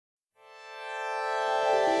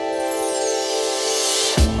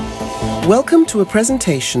Welcome to a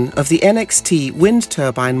presentation of the NXT Wind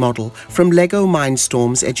Turbine model from LEGO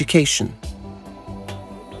Mindstorms Education.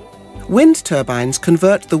 Wind turbines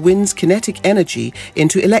convert the wind's kinetic energy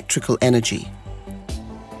into electrical energy.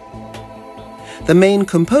 The main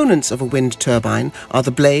components of a wind turbine are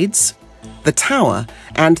the blades, the tower,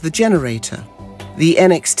 and the generator. The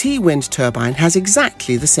NXT wind turbine has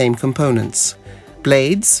exactly the same components: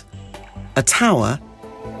 blades, a tower,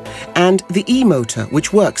 and the E-motor,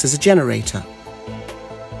 which works as a generator.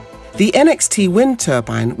 The NXT wind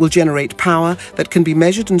turbine will generate power that can be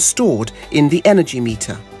measured and stored in the energy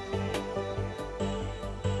meter.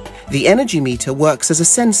 The energy meter works as a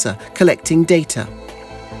sensor collecting data.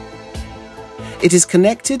 It is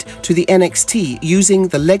connected to the NXT using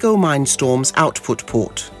the LEGO Mindstorms output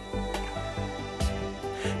port.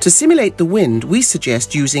 To simulate the wind, we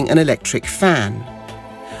suggest using an electric fan.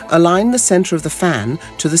 Align the center of the fan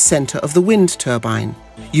to the center of the wind turbine.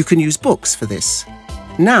 You can use books for this.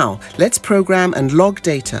 Now, let's program and log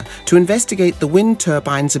data to investigate the wind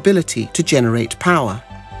turbine's ability to generate power.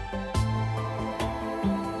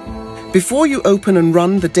 Before you open and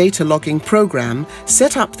run the data logging program,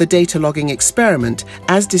 set up the data logging experiment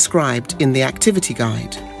as described in the activity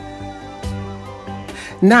guide.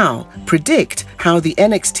 Now, predict how the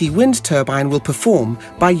NXT wind turbine will perform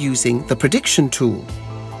by using the prediction tool.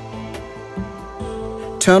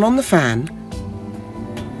 Turn on the fan,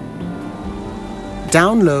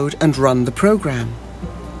 download and run the program.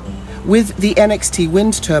 With the NXT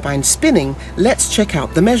wind turbine spinning, let's check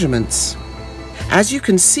out the measurements. As you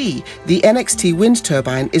can see, the NXT wind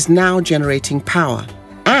turbine is now generating power,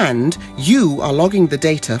 and you are logging the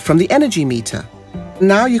data from the energy meter.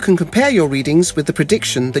 Now you can compare your readings with the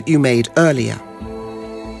prediction that you made earlier.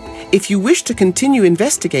 If you wish to continue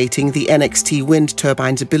investigating the NXT wind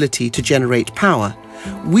turbine's ability to generate power,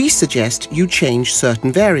 we suggest you change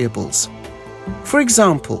certain variables. For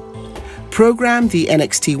example, program the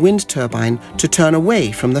NXT wind turbine to turn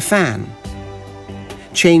away from the fan.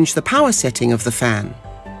 Change the power setting of the fan.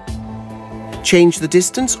 Change the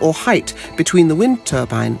distance or height between the wind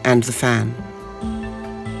turbine and the fan.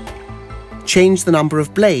 Change the number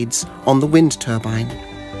of blades on the wind turbine.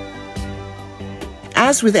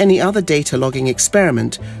 As with any other data logging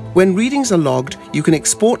experiment, when readings are logged, you can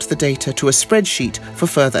export the data to a spreadsheet for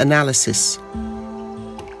further analysis.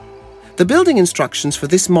 The building instructions for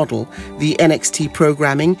this model, the NXT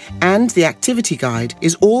programming, and the activity guide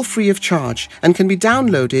is all free of charge and can be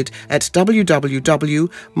downloaded at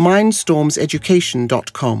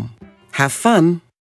www.mindstormseducation.com. Have fun!